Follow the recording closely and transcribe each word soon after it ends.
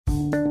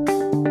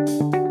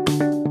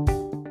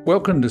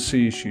Welcome to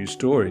CSU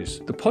Stories,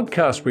 the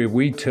podcast where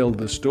we tell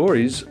the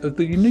stories of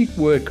the unique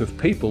work of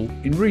people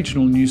in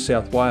regional New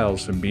South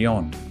Wales and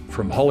beyond.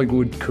 From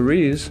Hollywood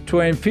careers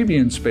to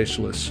amphibian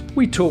specialists,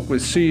 we talk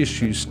with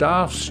CSU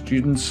staff,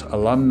 students,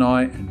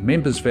 alumni and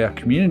members of our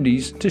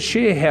communities to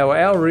share how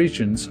our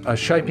regions are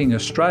shaping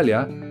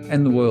Australia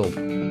and the world.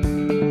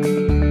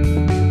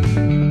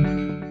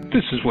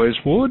 This is Wes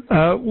Ward.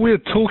 We're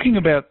talking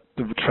about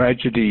the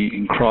tragedy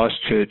in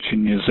Christchurch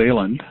in New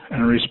Zealand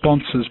and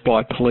responses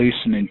by police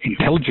and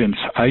intelligence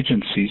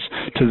agencies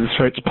to the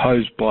threats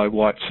posed by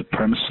white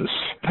supremacists.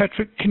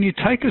 Patrick, can you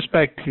take us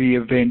back to the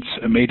events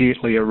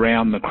immediately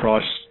around the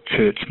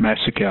Christchurch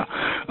massacre?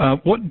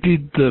 What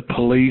did the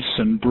police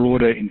and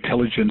broader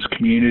intelligence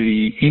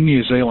community in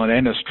New Zealand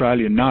and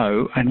Australia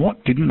know, and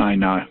what didn't they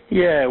know?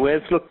 Yeah,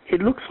 Wes, look,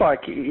 it looks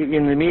like in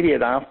the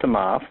immediate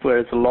aftermath,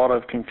 where there's a lot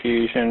of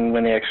confusion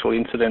when the actual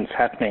incident's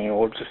happening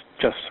or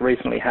just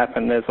recently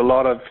happened, there's a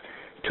lot of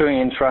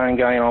toing and froing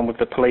going on with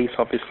the police,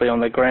 obviously, on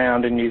the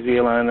ground in New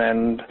Zealand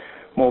and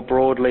more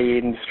broadly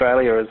in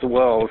Australia as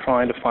well,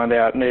 trying to find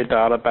out in their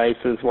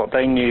databases what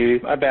they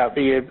knew about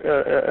the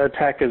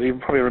attackers. You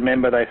probably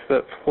remember they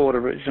thought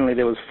originally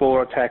there was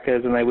 4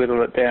 attackers and they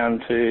whittled it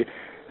down to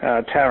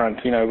Tarrant,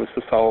 was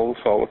the sole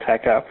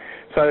attacker.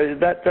 So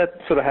that's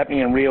sort of happening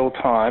in real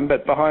time,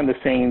 but behind the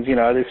scenes,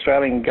 the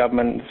Australian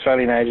government,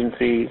 Australian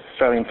agencies,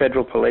 Australian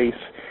Federal Police,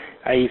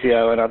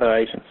 ASIO and other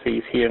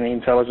agencies here in the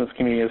intelligence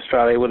community of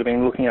Australia would have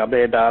been looking up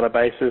their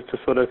databases to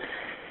sort of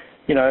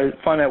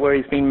find out where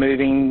he's been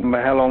moving,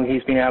 how long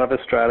he's been out of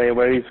Australia,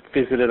 where he's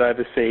visited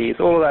overseas.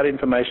 All of that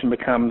information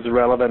becomes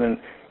relevant and,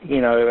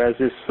 as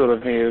this sort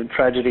of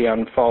tragedy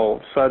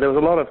unfolds. So there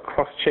was a lot of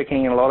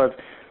cross-checking and a lot of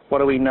what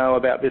do we know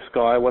about this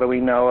guy, what do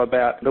we know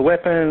about the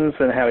weapons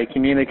and how he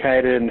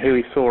communicated and who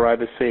he saw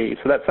overseas.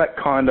 So that's that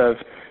kind of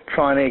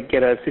trying to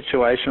get a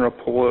situation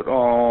report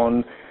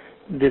on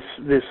this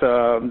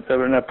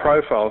a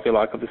profile, if you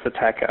like, of this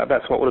attacker.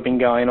 That's what would have been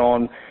going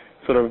on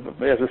sort of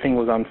as the thing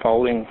was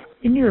unfolding.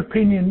 In your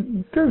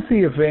opinion, does the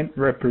event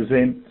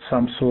represent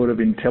some sort of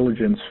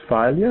intelligence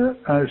failure?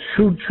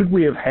 Should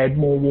we have had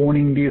more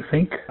warning, do you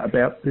think,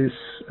 about this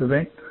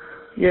event?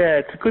 Yeah,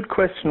 it's a good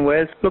question,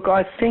 Wes. Look,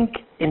 I think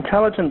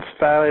intelligence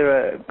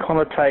failure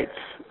connotates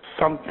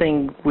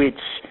something which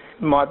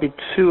might be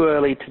too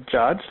early to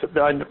judge.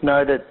 I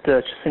know that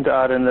Jacinda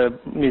Ardern, the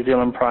New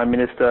Zealand Prime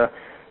Minister,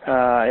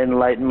 in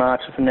late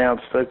March has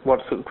announced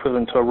what's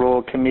equivalent to a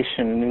Royal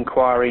Commission, an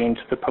inquiry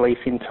into the police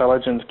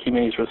intelligence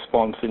community's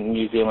response in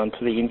New Zealand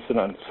to the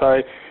incident.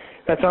 So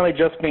that's only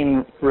just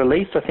been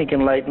released, I think,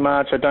 in late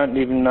March. I don't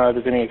even know if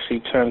there's any actually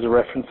terms of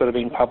reference that have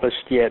been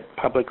published yet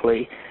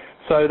publicly.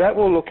 So that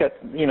will look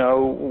at,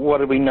 what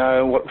do we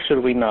know, what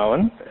should we know,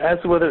 and as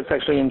to whether it's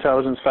actually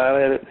intelligence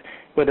failure,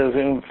 whether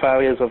there's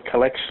failures of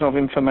collection of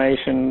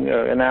information,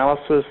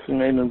 analysis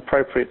in an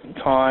appropriate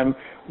time,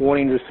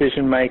 warning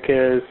decision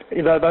makers,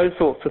 those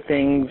sorts of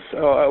things,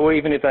 or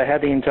even if they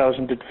had the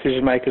intelligent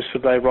decision makers,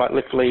 should they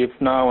rightly leave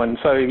known?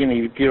 So,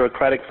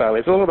 bureaucratic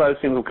failures, all of those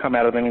things will come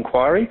out of an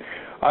inquiry.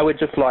 I would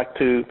just like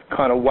to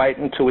kind of wait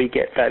until we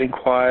get that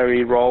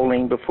inquiry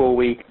rolling before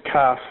we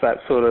cast that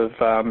sort of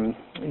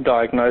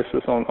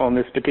diagnosis on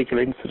this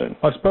particular incident.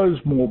 I suppose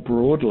more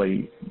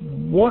broadly,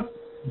 what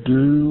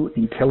do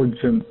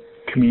intelligent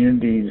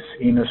communities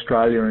in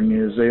Australia and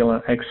New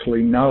Zealand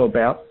actually know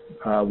about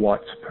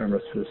white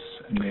supremacists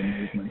and their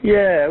movement?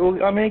 Yeah, well,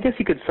 I guess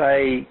you could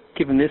say,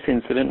 given this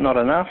incident, not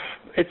enough.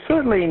 It's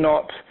certainly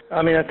not.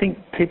 I think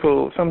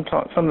people, some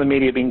of the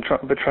media have been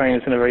portraying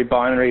us in a very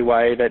binary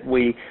way, that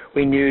we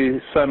knew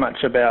so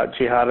much about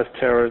jihadist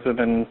terrorism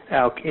and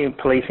our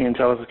policing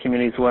intelligence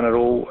communities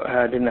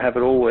didn't have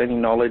at all any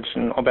knowledge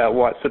about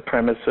white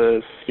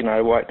supremacists,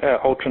 white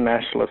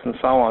ultra-nationalists and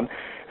so on.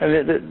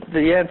 And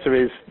the answer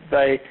is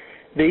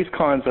these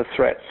kinds of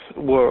threats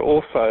were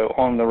also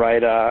on the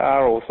radar,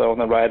 are also on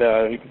the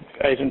radar. It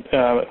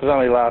was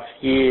only last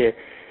year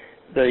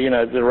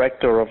the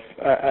director of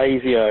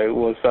ASIO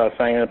was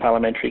saying in a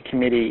parliamentary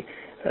committee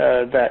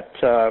that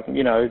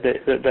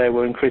they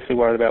were increasingly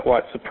worried about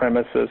white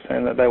supremacists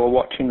and that they were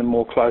watching them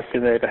more closely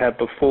than they ever had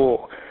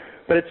before.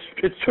 But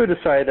it's true to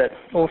say that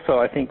also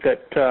I think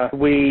that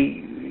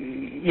we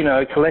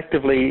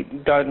collectively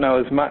don't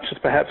know as much as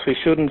perhaps we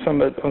should on some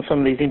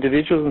of these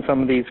individuals and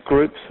some of these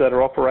groups that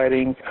are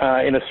operating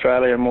in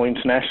Australia and more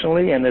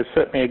internationally. And there's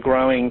certainly a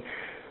growing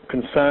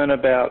concern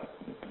about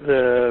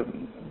the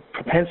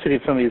propensity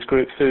of some of these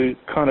groups to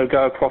kind of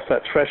go across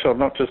that threshold,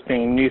 not just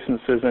being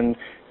nuisances and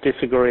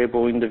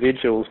disagreeable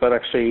individuals, but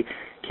actually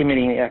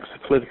committing acts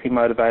of politically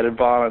motivated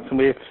violence. And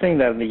we've seen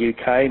that in the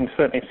UK and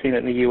certainly seen it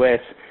in the US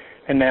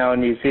and now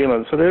in New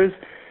Zealand. So there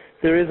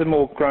is a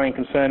more growing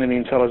concern in the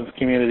intelligence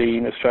community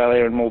in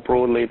Australia and more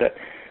broadly that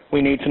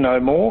we need to know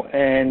more.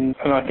 And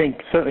I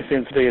think certainly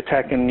since the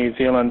attack in New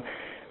Zealand,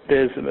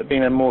 there's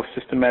been a more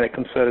systematic,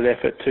 concerted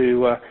effort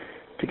to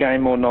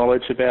gain more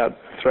knowledge about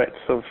threats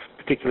of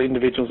particular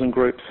individuals and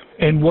groups.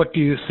 And what do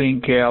you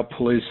think our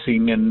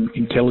policing and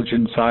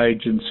intelligence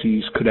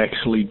agencies could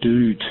actually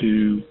do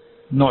to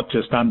not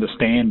just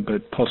understand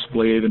but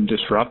possibly even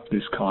disrupt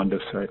this kind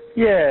of threat?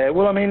 Yeah,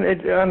 well, I mean,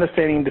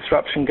 understanding and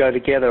disruption go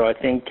together, I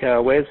think,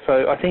 Wes.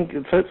 So I think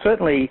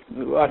certainly,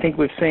 I think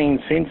we've seen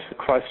since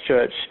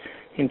Christchurch,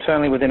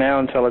 internally within our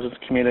intelligence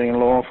community and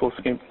law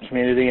enforcement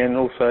community, and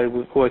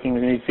also working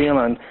with New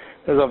Zealand,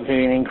 there's obviously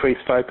been an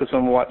increased focus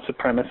on white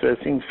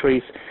supremacists,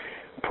 increased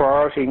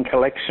priority and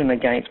collection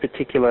against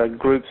particular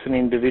groups and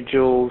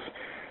individuals,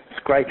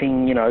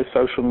 scraping,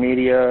 social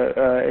media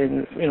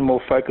in a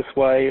more focused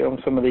way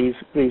on some of these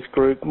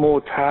groups.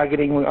 More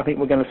targeting. I think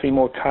we're going to see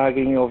more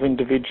targeting of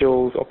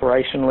individuals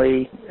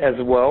operationally as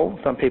well.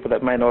 Some people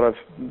that may not have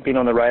been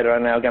on the radar are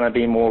now going to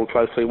be more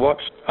closely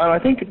watched. And I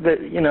think that,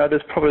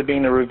 there's probably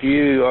been a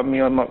review. I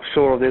mean, I'm not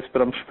sure of this,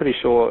 but I'm pretty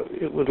sure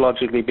it would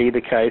logically be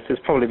the case. There's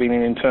probably been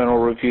an internal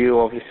review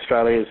of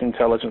Australia's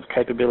intelligence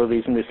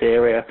capabilities in this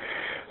area.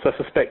 So I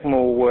suspect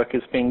more work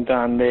is being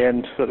done there,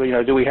 and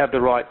do we have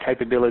the right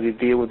capability to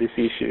deal with this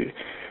issue?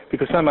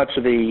 Because so much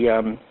of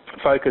the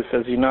focus,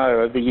 as you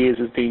know, over the years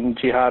has been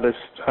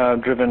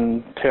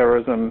jihadist-driven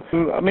terrorism.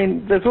 I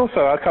mean, there's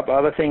also a couple of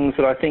other things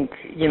that I think,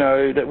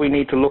 that we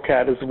need to look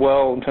at as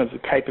well in terms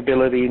of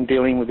capability in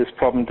dealing with this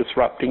problem,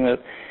 disrupting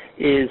it.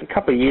 Is a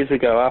couple of years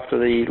ago, after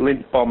the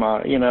Lindt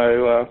bomber,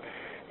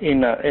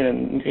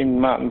 in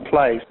Martin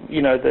Place,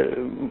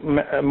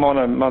 the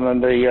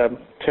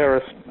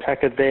terrorist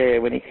attacker there,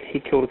 when he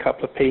killed a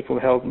couple of people,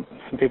 held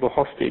some people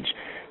hostage,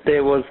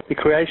 there was the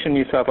creation in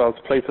New South Wales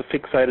Police, a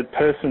fixated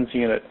persons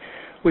unit,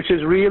 which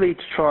is really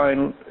to try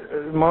and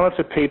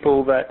monitor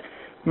people that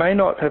may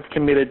not have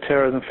committed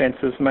terrorism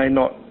offences, may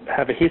not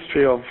have a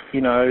history of,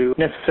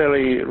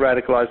 necessarily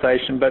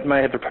radicalisation, but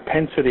may have a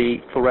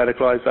propensity for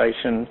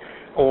radicalisation,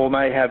 or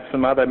may have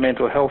some other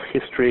mental health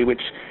history,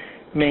 which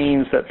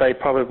means that they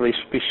probably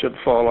should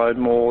follow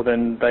more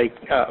than they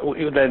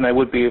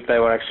would be if they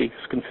were actually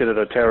considered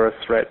a terrorist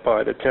threat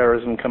by the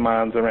terrorism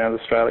commands around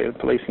Australia and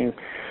policing.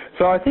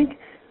 So I think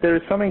there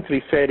is something to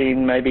be said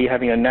in maybe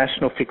having a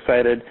national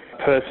fixated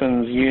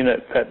persons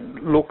unit that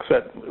looks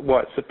at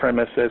white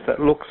supremacists, that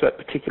looks at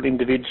particular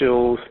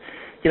individuals.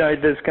 You're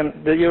always going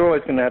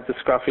to have the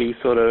scruffy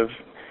sort of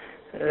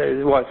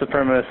white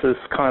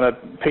supremacist kind of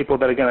people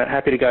that are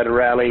happy to go to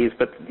rallies,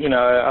 but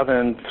other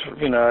than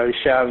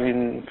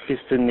shouting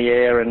fists in the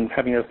air and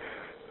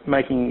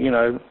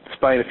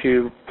displaying a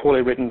few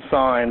poorly written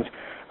signs,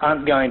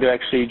 aren't going to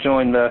actually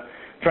drink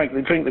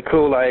the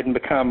Kool-Aid and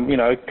become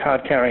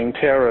card-carrying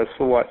terrorists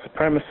for white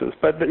supremacists.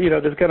 But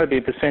there's going to be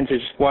a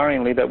percentage,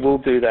 worryingly, that will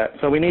do that.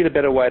 So we need a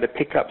better way to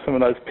pick up some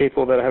of those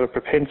people that have a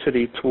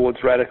propensity towards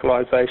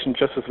radicalisation,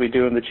 just as we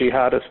do in the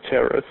jihadist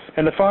terrorists.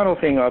 And the final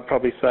thing I'd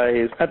probably say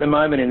is, at the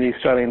moment in the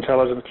Australian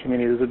intelligence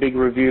community, there's a big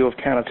review of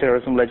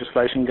counter-terrorism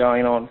legislation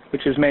going on,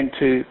 which is meant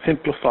to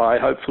simplify,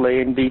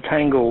 hopefully, and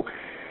detangle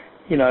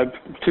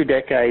 2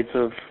 decades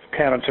of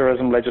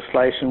counter-terrorism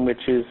legislation,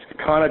 which is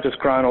kind of just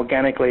grown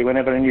organically.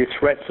 Whenever new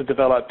threats are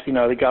developed,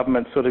 the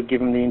government sort of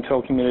given the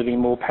intel community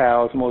more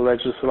powers, more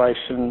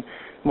legislation,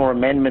 more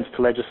amendments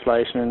to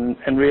legislation,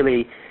 and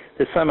really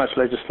there's so much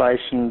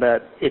legislation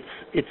that it's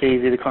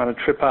easy to kind of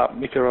trip up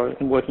if you're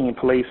working in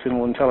police and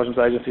intelligence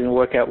agencies and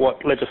work out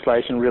what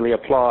legislation really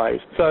applies.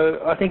 So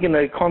I think in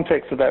the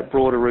context of that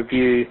broader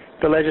review,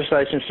 the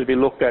legislation should be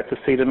looked at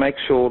to make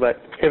sure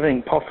that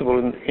everything possible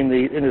in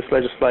this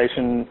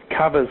legislation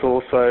covers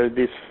also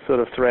this sort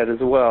of threat as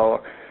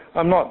well.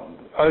 I'm not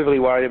overly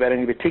worried about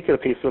any particular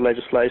piece of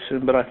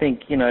legislation, but I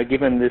think,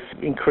 given this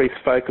increased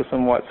focus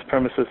on white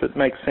supremacists, it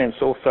makes sense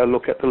to also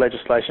look at the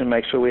legislation,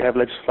 make sure we have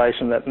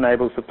legislation that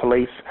enables the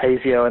police,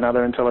 ASIO and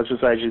other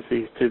intelligence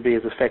agencies to be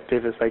as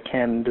effective as they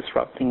can in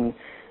disrupting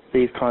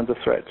these kinds of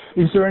threats.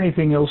 Is there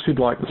anything else you'd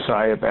like to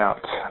say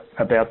about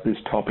this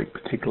topic,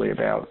 particularly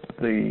about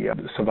the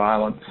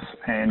surveillance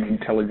and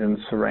intelligence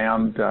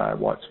around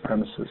white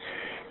supremacists?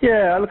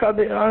 Yeah, look, I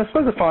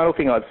suppose the final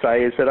thing I'd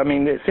say is that,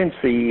 since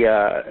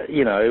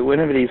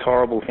whenever these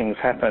horrible things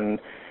happen,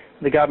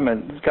 the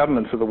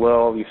governments of the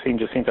world, you've seen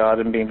Jacinta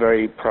Ardern being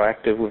very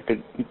proactive with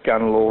the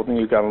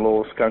new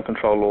gun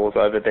control laws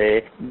over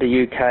there.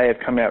 The UK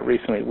have come out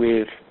recently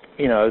with,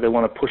 they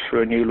want to push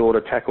through a new law to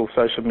tackle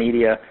social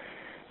media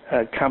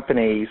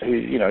companies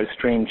who,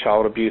 stream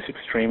child abuse,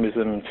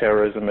 extremism,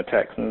 terrorism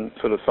attacks, and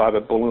sort of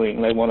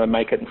cyberbullying. They want to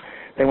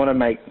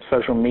make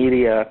social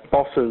media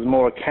bosses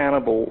more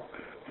accountable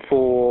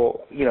for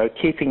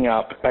keeping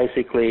up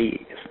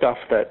basically stuff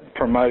that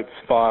promotes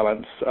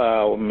violence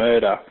or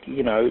murder,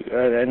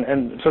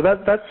 and so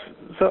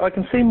so I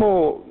can see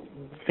more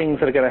things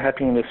that are going to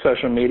happen in the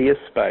social media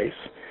space,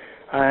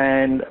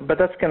 but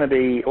that's going to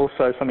be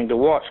also something to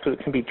watch because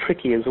it can be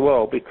tricky as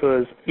well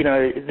because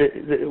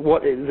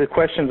the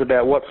questions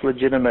about what's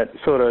legitimate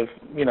sort of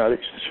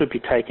should be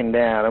taken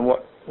down and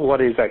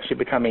what is actually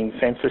becoming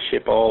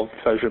censorship of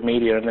social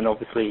media and then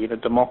obviously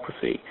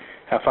democracy.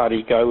 How far do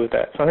you go with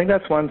that? So I think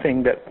that's one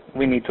thing that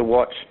we need to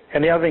watch.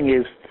 And the other thing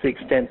is the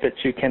extent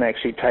that you can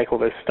actually take all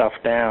this stuff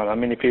down.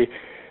 If you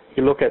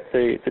look at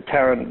the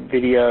Tarrant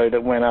video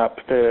that went up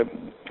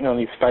on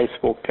his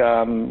Facebook,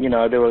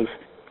 there was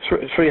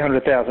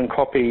 300,000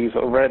 copies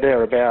or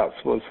thereabouts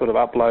was sort of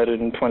uploaded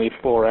in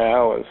 24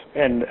 hours,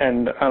 and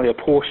only a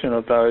portion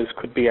of those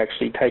could be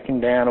actually taken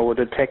down or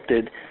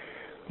detected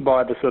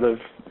by the sort of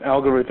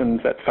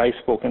algorithms that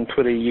Facebook and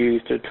Twitter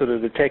use to sort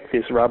of detect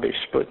this rubbish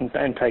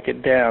and take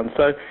it down.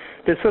 So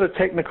there's sort of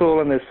technical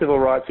and there's civil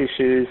rights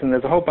issues, and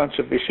there's a whole bunch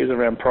of issues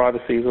around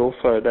privacy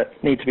also that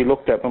need to be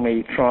looked at when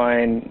we try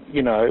and,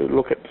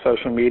 look at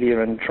social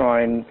media and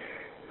try and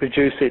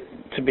reduce it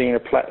to being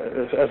as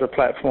a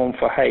platform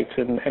for hate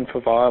and for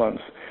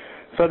violence.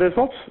 So there's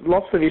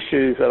lots of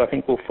issues that I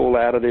think will fall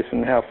out of this,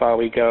 and how far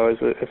we go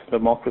as a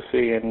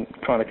democracy and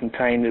trying to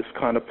contain this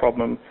kind of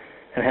problem,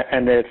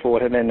 and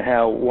therefore, and then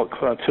what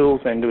kind of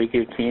tools then do we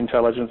give to the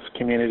intelligence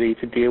community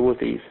to deal with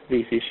these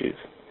issues.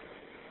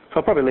 So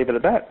I'll probably leave it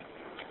at that.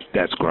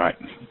 That's great.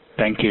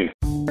 Thank you.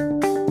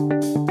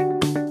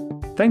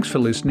 Thanks for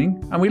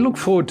listening, and we look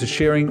forward to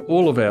sharing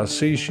all of our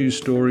CSU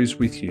stories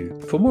with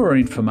you. For more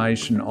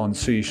information on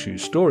CSU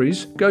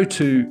stories, go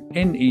to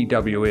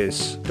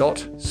news.csu.edu.au.